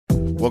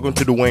Welcome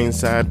to the Wayne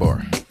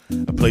Sidebar,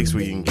 a place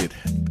where you can get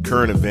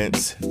current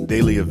events,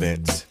 daily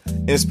events,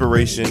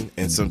 inspiration,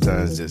 and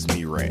sometimes just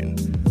me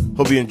ranting.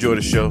 Hope you enjoy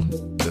the show.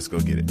 Let's go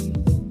get it.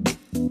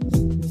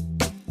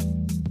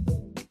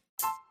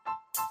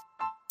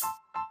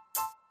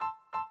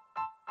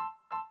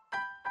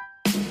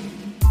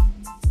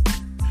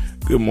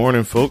 Good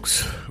morning,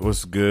 folks.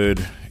 What's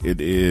good?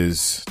 It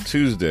is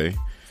Tuesday,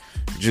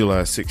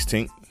 July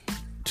 16th,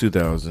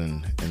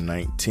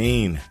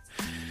 2019.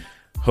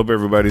 Hope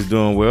everybody's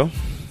doing well.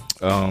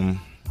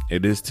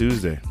 It is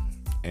Tuesday,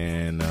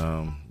 and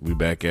we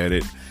back at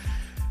it.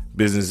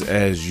 Business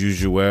as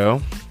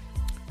usual.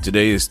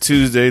 Today is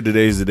Tuesday.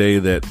 Today is the day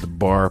that the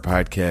Bar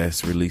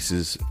Podcast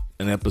releases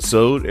an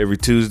episode every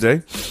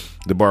Tuesday.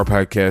 The Bar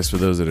Podcast, for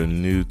those that are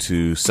new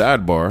to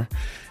Sidebar,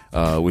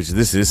 which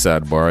this is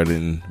Sidebar. I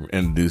didn't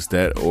introduce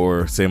that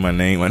or say my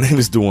name. My name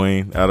is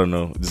Dwayne. I don't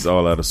know. This is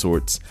all out of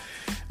sorts.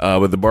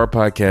 But the Bar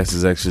Podcast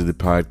is actually the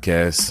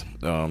podcast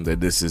that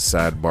this is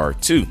Sidebar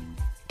 2,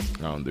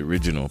 the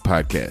original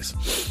podcast.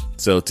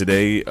 So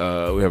today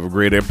we have a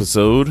great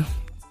episode.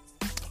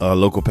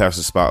 Local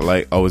Pastor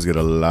Spotlight. Always get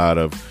a lot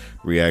of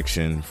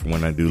reaction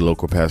when I do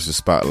Local Pastor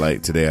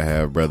Spotlight. Today I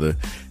have Brother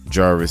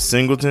Jarvis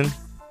Singleton,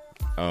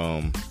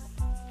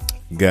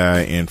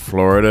 guy in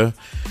Florida.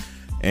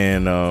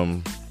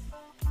 And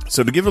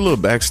so to give a little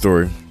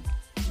backstory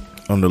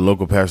on the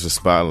Local Pastor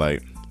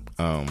Spotlight,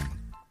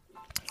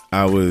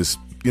 I was,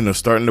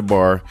 starting the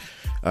bar,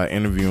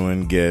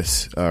 interviewing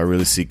guests,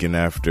 really seeking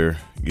after,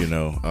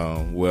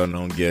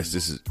 well-known guests.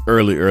 This is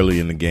early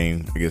in the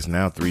game, I guess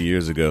now 3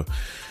 years ago.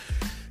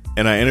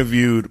 And I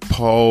interviewed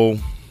Paul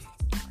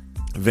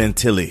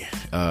Ventilli.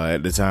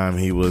 At the time,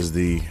 he was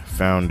the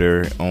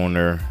founder,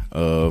 owner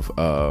of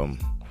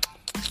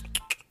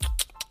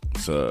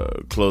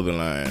clothing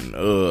line,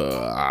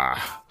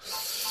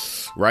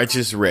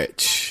 Righteous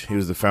Wretch. He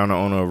was the founder,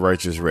 owner of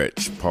Righteous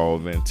Wretch, Paul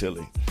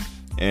Ventilli.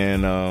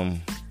 And I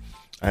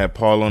had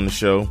Paul on the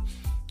show,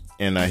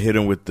 and I hit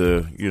him with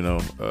the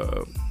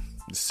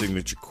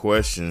signature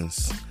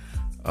questions.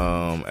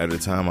 At the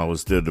time, I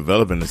was still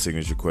developing the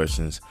signature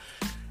questions.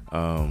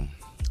 But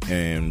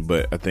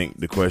I think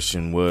the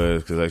question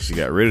was, because I actually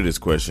got rid of this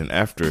question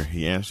after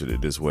he answered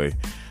it this way,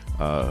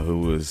 who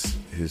was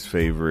his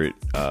favorite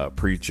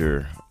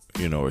preacher,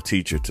 or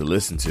teacher to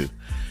listen to.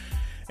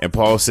 And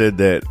Paul said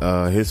that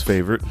his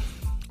favorite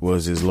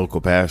was his local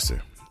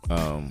pastor.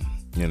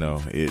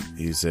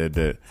 He said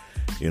that,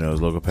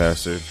 his local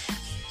pastor,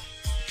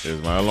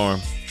 there's my alarm,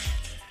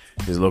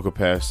 his local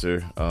pastor,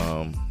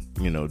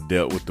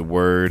 dealt with the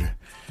word,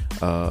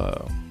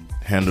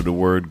 handled the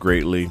word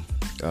greatly,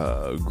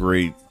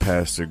 great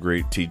pastor,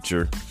 great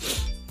teacher.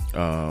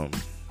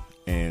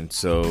 And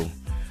so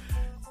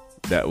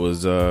that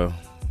was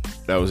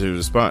his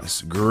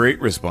response.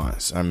 Great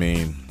response. I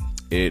mean,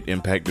 it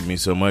impacted me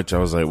so much. I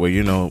was like,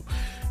 well,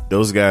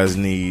 those guys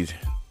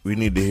we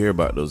need to hear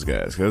about those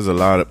guys. There's a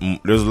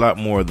lot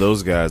more of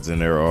those guys than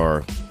there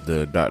are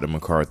the Dr.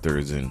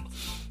 MacArthur's and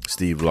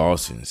Steve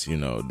Lawson's.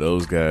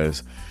 Those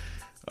guys,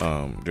 there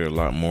are a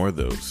lot more of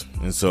those.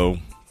 And so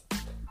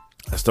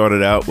I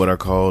started out what I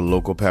call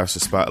Local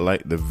Pastor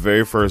Spotlight, the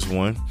very first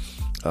one,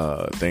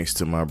 thanks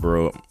to my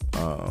bro,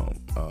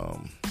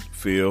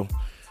 Phil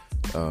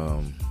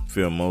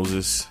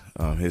Moses,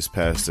 his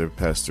pastor,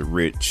 Pastor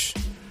Rich,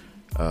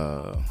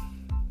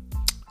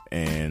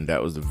 and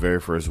that was the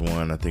very first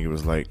one. I think it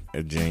was like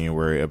a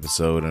January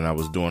episode, and I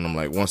was doing them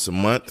like once a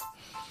month.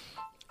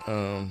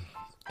 And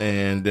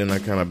then I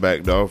kind of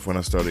backed off when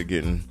I started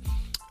getting,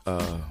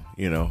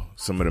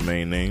 some of the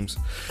main names.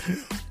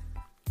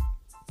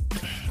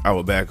 I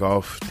would back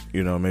off,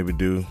 maybe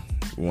do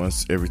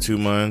once every 2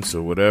 months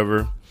or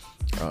whatever.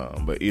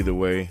 But either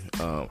way,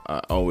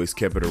 I always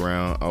kept it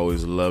around,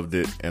 always loved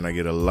it, and I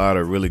get a lot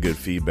of really good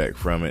feedback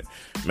from it,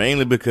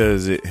 mainly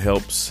because it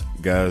helps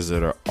guys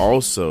that are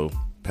also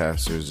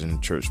pastors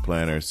and church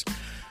planners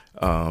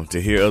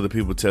to hear other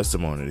people's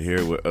testimony, to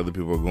hear what other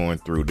people are going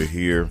through, to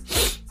hear,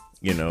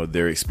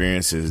 their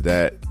experiences.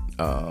 That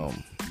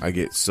I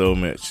get so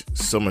much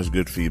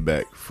good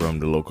feedback from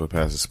the Local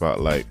Pastor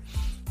Spotlight,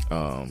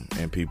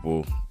 and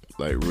people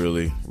like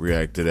really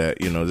react to that.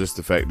 Just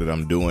the fact that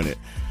I'm doing it.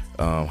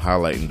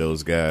 Highlighting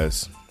those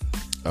guys.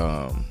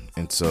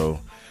 And so,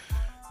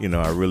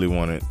 I really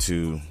wanted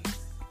to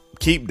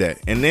keep that.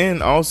 And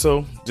then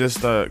also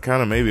just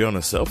kind of maybe on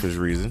a selfish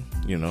reason,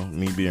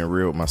 me being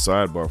real with my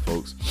Sidebar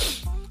folks,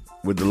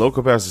 with the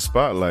Local Pastor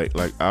Spotlight,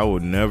 like I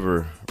would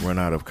never run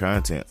out of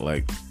content.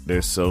 Like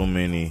there's so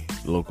many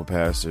local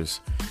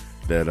pastors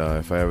that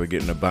if I ever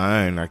get in a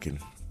bind, I can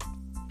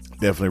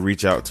definitely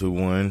reach out to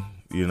one,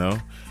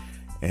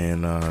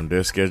 and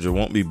their schedule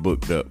won't be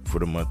booked up for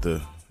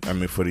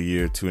the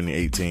year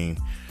 2018,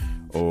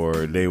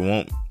 or they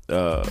won't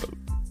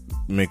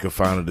make a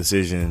final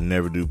decision and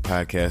never do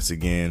podcasts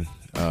again,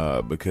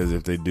 because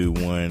if they do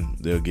one,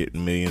 they'll get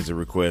millions of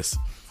requests.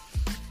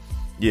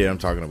 Yeah, I'm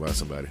talking about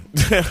somebody.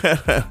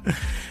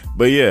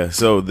 But yeah,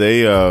 so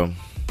they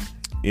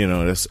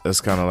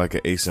that's kind of like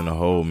an ace in the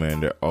hole, man.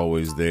 They're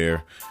always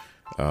there.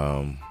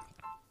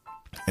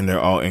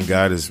 and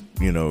God is,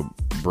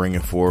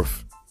 bringing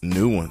forth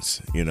new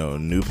ones,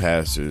 new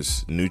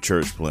pastors, new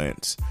church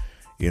plants,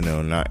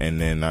 not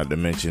to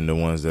mention the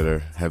ones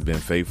that have been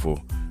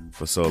faithful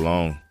for so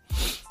long.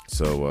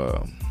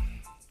 So,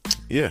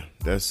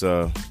 that's,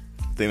 I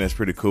think that's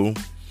pretty cool.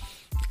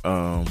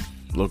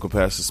 Local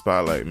pastor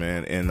spotlight,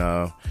 man. And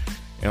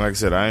like I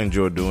said, I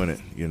enjoy doing it.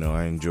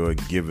 I enjoy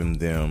giving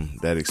them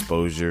that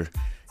exposure.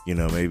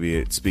 Maybe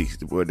it speaks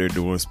to what they're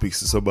doing, speaks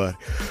to somebody.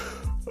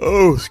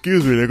 Oh,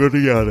 excuse me, they're going to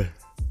yada.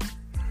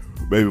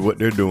 Maybe what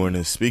they're doing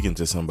is speaking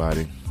to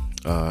somebody,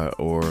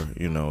 or,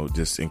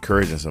 just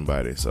encouraging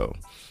somebody. So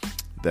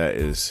that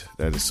is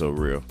so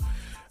real.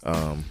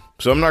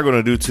 So I'm not going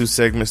to do 2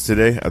 segments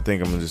today. I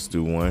think I'm going to just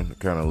do one,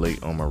 kind of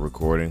late on my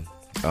recording.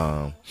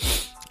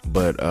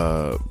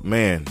 But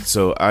man,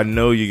 so I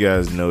know you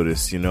guys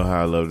noticed,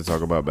 how I love to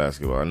talk about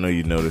basketball. I know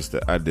you noticed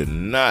that I did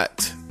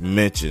not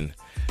mention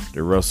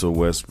the Russell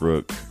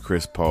Westbrook,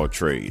 Chris Paul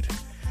trade.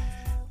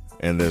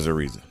 And there's a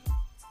reason.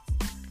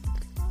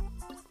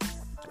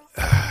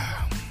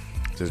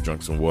 Just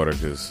drunk some water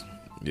because,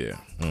 yeah.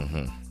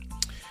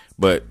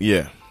 But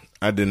yeah,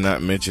 I did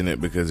not mention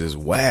it because it's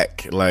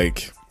whack.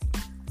 Like,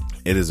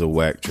 it is a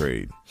whack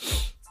trade.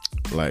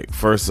 Like,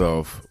 first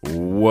off,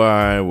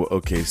 why would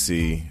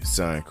OKC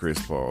sign Chris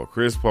Paul?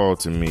 Chris Paul,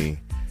 to me,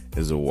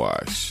 is a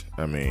wash.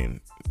 I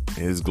mean,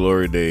 his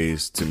glory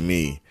days, to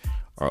me,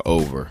 are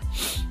over.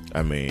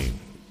 I mean,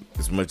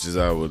 as much as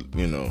I would,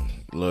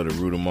 love to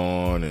root him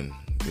on and,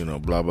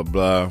 blah, blah,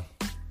 blah,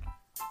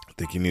 I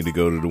think you need to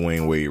go to the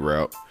Dwayne Wade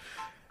route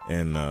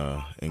and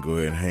go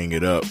ahead and hang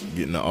it up,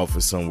 get in the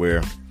office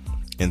somewhere.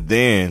 And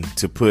then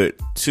to put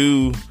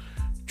 2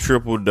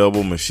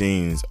 triple-double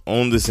machines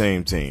on the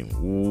same team.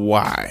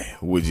 Why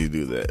would you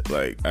do that?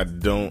 Like, I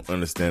don't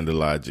understand the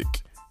logic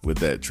with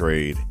that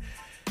trade.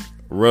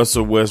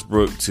 Russell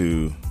Westbrook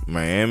to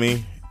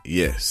Miami,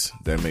 yes,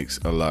 that makes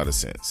a lot of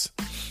sense.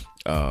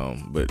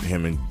 But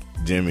him and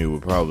Jimmy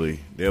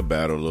they'll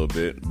battle a little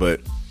bit.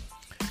 But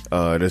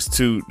they're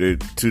two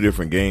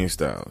different game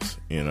styles.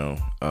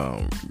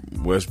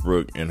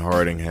 Westbrook and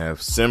Harden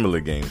have similar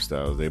game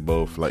styles. They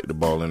both like the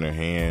ball in their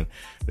hand.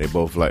 They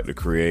both like to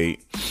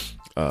create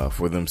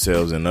for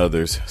themselves and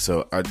others.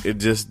 So it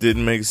just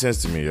didn't make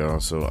sense to me, y'all.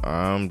 So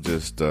I don't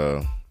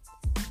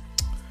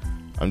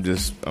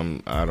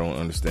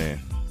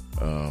understand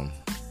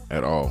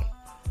at all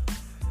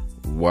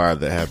why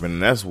that happened.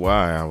 And that's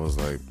why I was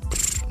like,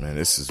 man,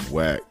 this is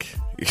whack.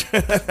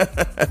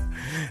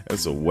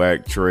 That's a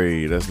whack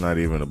trade. That's not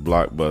even a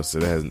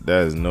blockbuster.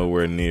 That is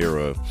nowhere near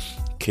a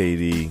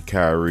KD,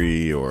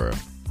 Kyrie, or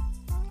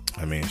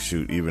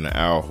even an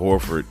Al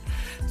Horford,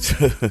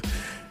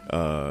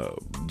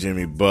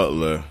 Jimmy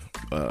Butler.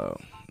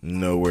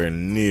 Nowhere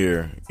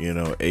near,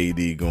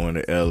 AD going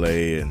to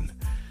LA and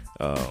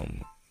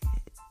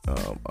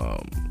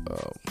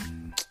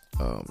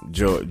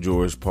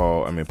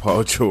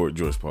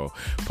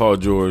Paul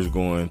George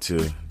going to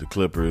the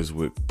Clippers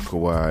with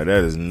Kawhi.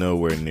 That is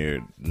nowhere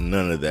near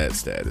none of that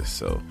status.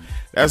 So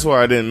that's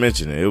why I didn't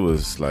mention it. It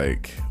was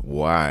like,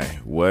 why?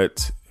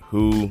 What?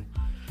 Who?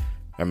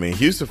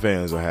 Houston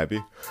fans are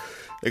happy.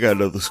 They got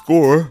another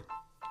scorer.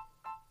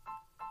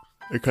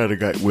 They kind of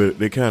got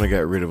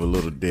rid of a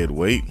little dead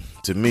weight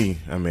to me.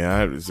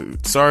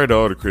 Sorry to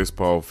all the Chris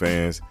Paul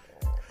fans.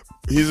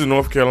 He's a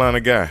North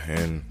Carolina guy,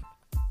 and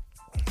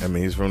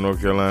he's from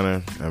North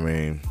Carolina.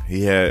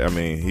 He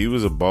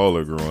was a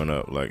baller growing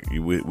up. Like,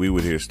 we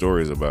would hear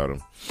stories about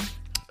him.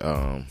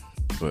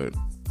 But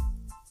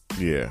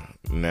yeah,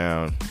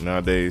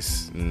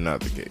 nowadays,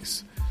 not the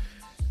case.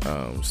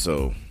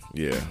 So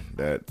yeah,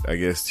 that, I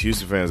guess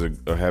Houston fans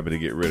are happy to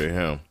get rid of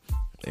him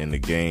in the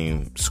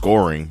game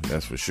scoring,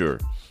 that's for sure.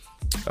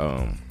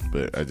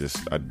 But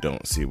I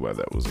don't see why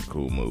that was a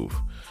cool move.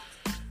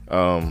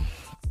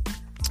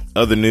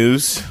 Other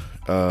news,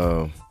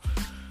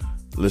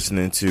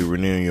 listening to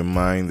Renewing Your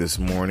Mind this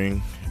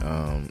morning,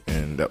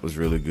 and that was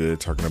really good,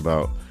 talking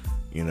about,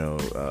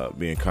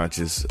 being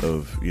conscious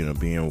of,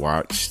 being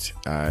watched,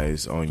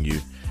 eyes on you.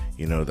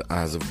 The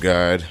eyes of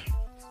God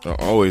are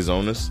always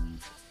on us,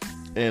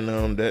 and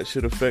that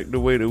should affect the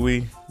way that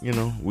we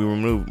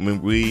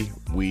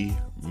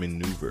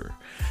maneuver.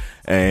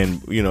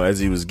 And as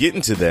he was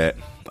getting to that,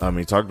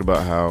 he talked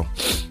about how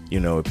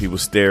if people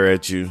stare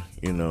at you,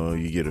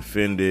 you get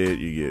offended,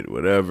 you get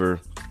whatever.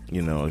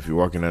 If you're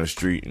walking down the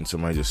street and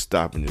somebody just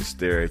stop and just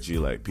stare at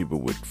you, like people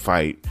would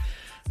fight.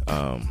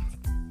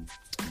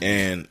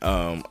 And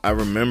I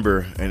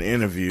remember an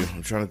interview.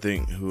 I'm trying to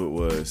think who it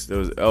was. It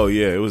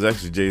was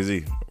actually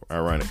Jay-Z.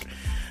 Ironic.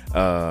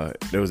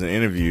 There was an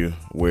interview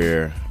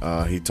where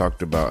he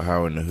talked about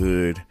how in the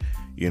hood,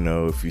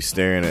 if you're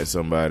staring at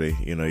somebody,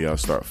 y'all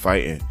start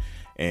fighting.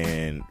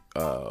 And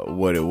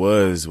what it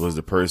was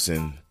the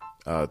person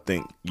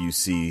think you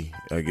see,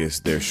 I guess,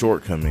 their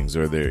shortcomings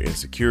or their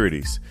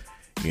insecurities.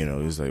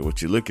 It's like,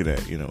 what you looking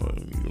at?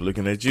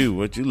 Looking at you.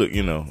 What you look?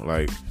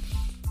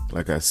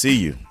 Like I see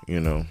you.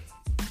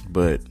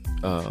 But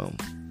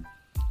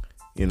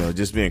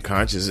just being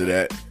conscious of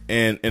that.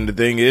 And the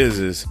thing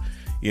is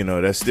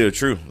that's still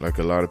true. Like,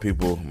 a lot of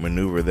people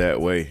maneuver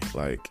that way.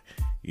 Like,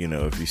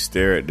 if you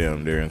stare at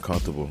them, they're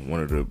uncomfortable.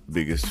 One of the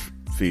biggest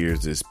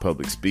fears is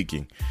public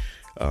speaking,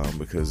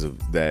 because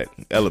of that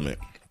element.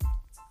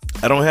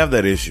 I don't have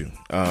that issue.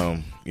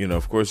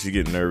 Of course you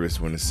get nervous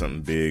when it's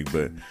something big,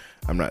 but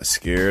I'm not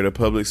scared of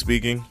public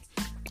speaking.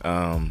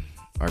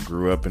 I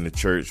grew up in the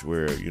church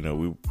where,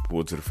 we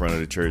pulled to the front of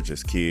the church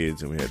as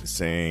kids and we had to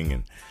sing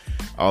and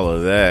all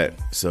of that.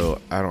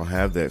 So I don't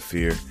have that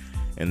fear.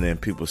 And then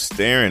people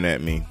staring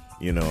at me,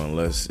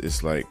 unless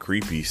it's like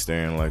creepy,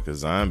 staring like a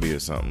zombie or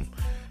something,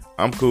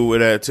 I'm cool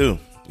with that too.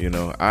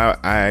 I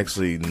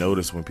actually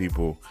notice when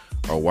people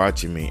are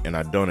watching me and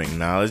I don't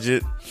acknowledge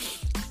it.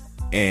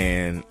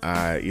 And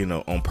I,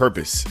 on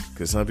purpose,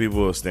 because some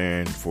people are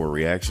staring for a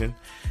reaction.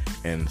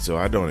 And so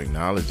I don't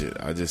acknowledge it.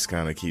 I just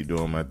kind of keep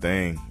doing my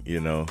thing,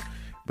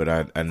 but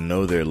I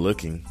know they're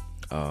looking.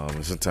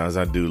 Sometimes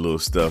I do little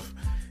stuff,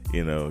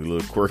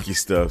 little quirky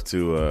stuff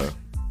to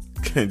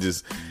can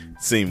just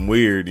seem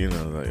weird,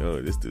 like,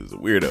 oh, this dude's a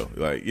weirdo,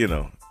 like,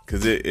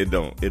 because it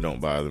don't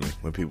bother me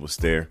when people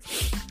stare.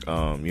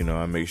 I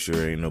make sure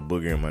there ain't no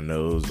booger in my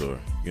nose or,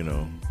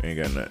 ain't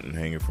got nothing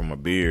hanging from my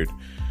beard.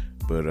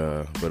 But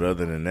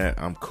other than that,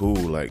 I'm cool.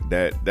 Like,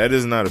 that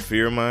is not a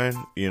fear of mine,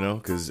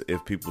 because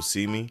if people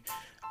see me,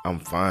 I'm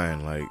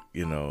fine. Like,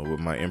 with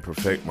my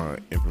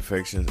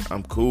imperfections,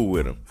 I'm cool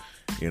with them,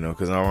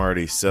 because I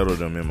already settled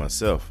them in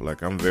myself.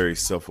 Like, I'm very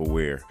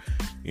self-aware.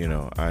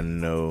 I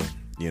know,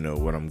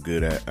 what I'm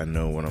good at. I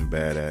know what I'm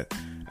bad at.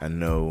 I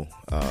know,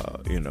 I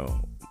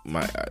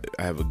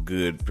have a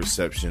good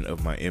perception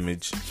of my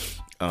image.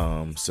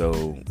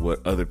 So what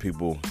other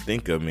people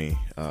think of me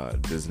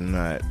does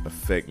not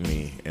affect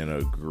me in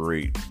a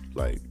great,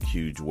 like,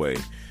 huge way.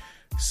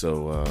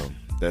 So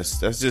that's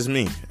just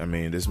me. I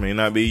mean, this may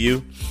not be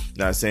you.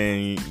 Not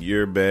saying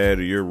you're bad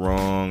or you're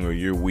wrong or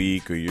you're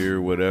weak or you're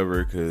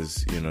whatever,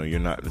 because you're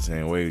not the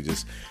same way.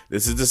 Just,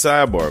 this is the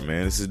sidebar,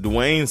 man. This is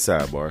Dwayne's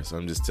sidebar. So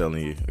I'm just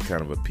telling you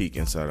kind of a peek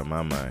inside of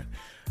my mind.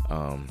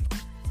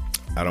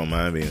 I don't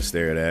mind being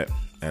stared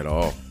at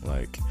all.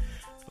 Like.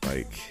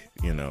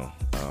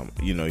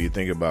 You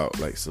think about,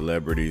 like,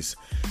 celebrities,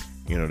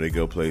 they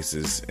go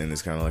places and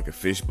it's kind of like a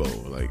fishbowl.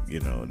 Like, they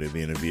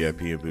be in a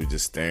VIP and people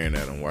just staring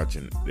at them,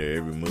 watching their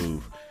every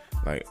move.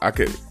 Like, I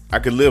could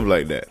live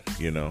like that,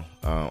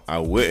 I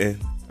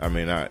wouldn't. I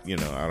mean, I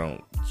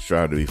don't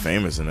strive to be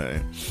famous or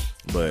nothing,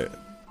 but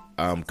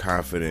I'm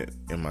confident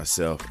in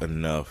myself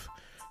enough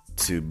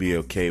to be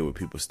okay with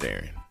people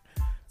staring.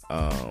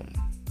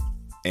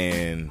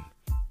 And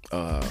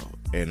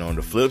on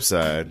the flip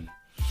side,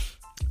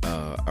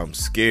 I'm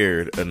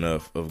scared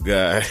enough of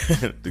God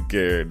to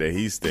care that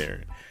he's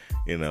staring,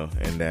 and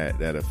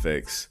that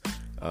affects,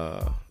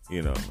 the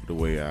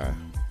way I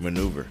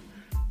maneuver.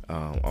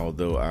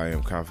 Although I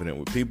am confident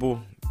with people,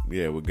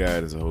 with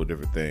God is a whole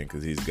different thing,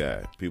 because he's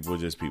God. People are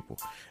just people.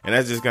 And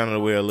that's just kind of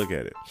the way I look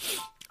at it.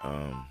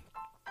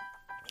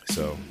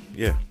 So,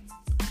 yeah,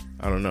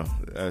 I don't know.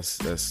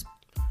 That's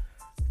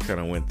kind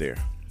of went there.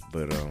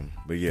 But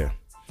yeah.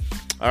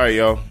 All right,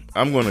 y'all.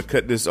 I'm going to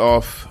cut this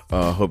off.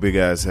 Hope you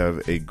guys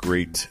have a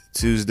great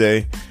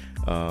Tuesday,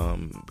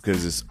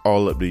 because it's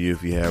all up to you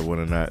if you have one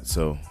or not.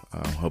 So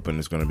I'm hoping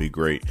it's going to be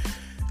great.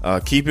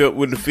 Keep up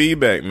with the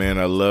feedback, man.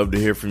 I love to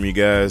hear from you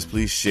guys.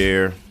 Please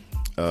share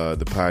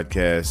the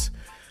podcast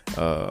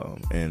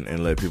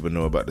and let people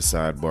know about the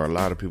sidebar. A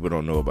lot of people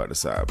don't know about the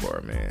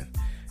sidebar, man.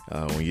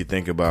 When you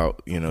think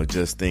about,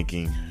 just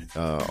thinking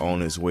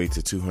on its way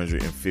to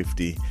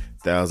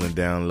 250,000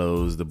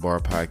 downloads, the Bar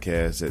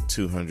Podcast at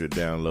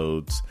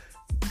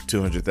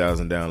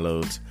 200,000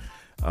 downloads.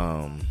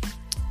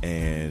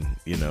 And,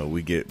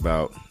 we get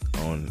about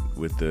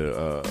with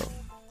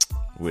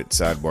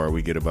Sidebar,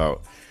 we get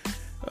about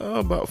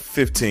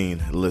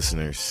 15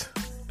 listeners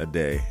a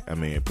day. I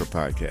mean, per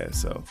podcast.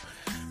 So,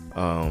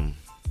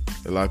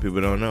 a lot of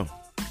people don't know,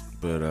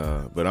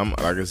 but I'm,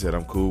 like I said,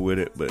 I'm cool with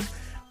it, but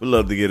we'd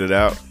love to get it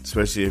out,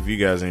 especially if you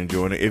guys are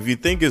enjoying it. If you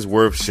think it's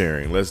worth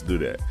sharing, let's do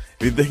that.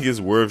 If you think it's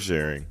worth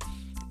sharing,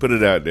 put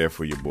it out there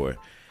for your boy,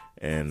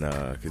 and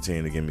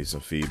continue to give me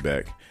some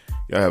feedback.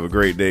 Y'all have a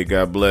great day.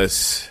 God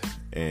bless,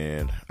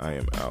 and I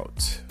am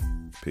out.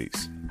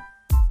 Peace.